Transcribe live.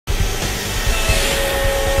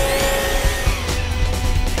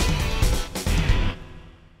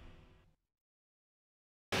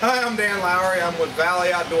Hi, I'm Dan Lowry. I'm with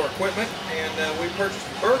Valley Outdoor Equipment, and we purchased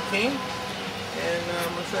the Burr King, and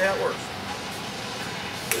I'm going to show you how it works.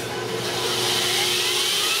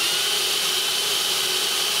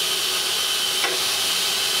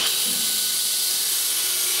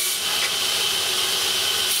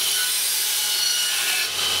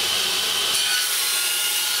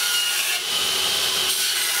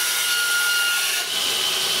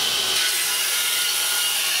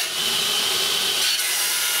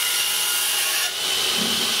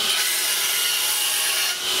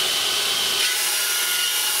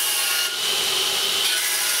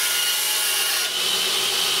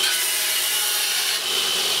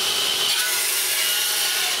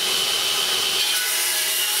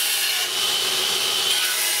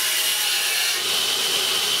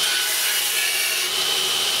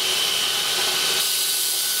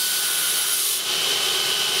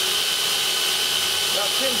 About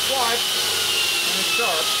 10 swipes, and it's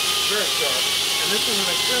sharp, very sharp. And this is an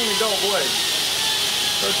extremely dull blade.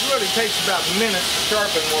 So it really takes about minutes to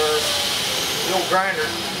sharpen, where the old grinder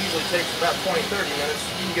usually takes about 20-30 minutes.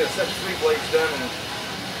 You can get a set of 3 blades done in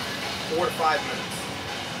 4 to 5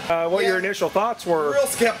 minutes. What your initial thoughts were? Real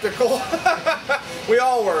skeptical. We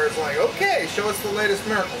all were. It's like, okay, show us the latest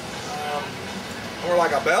miracle. And we're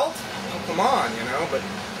like, a belt? Oh, come on, you know. But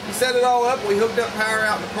we set it all up. We hooked up power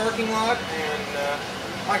out in the parking lot, and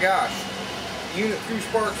my gosh, the unit threw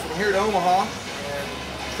sparks from here to Omaha and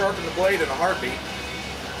sharpened the blade in a heartbeat.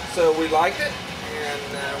 So we liked it, and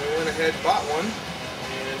we went ahead and bought one.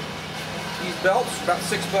 And these belts, about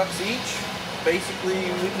 $6 each. Basically,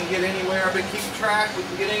 we can get anywhere. I've been keeping track. We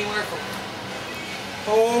can get anywhere from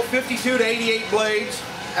 52 to 88 blades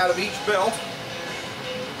out of each belt,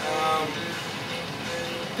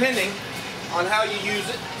 depending on how you use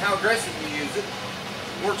it, how aggressive you use it.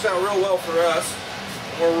 It works out real well for us.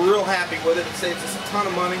 We're real happy with it. It saves us a ton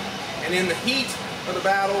of money. And in the heat of the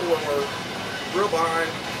battle, when we're real behind,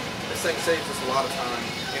 this thing saves us a lot of time,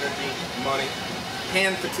 energy, money,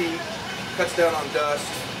 hand fatigue, cuts down on dust.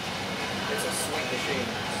 It's a sweet machine.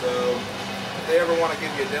 So if they ever want to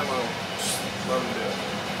give you a demo, just let them do it.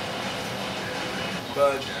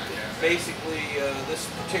 But basically, this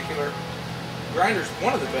particular grinder is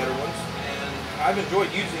one of the better ones, and I've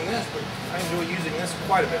enjoyed using this, but I enjoy using this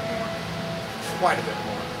quite a bit more. Quite a bit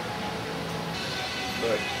more.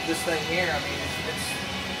 But this thing here, I mean,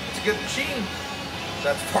 it's a good machine.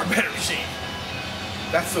 That's a far better machine.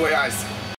 That's the way I see it.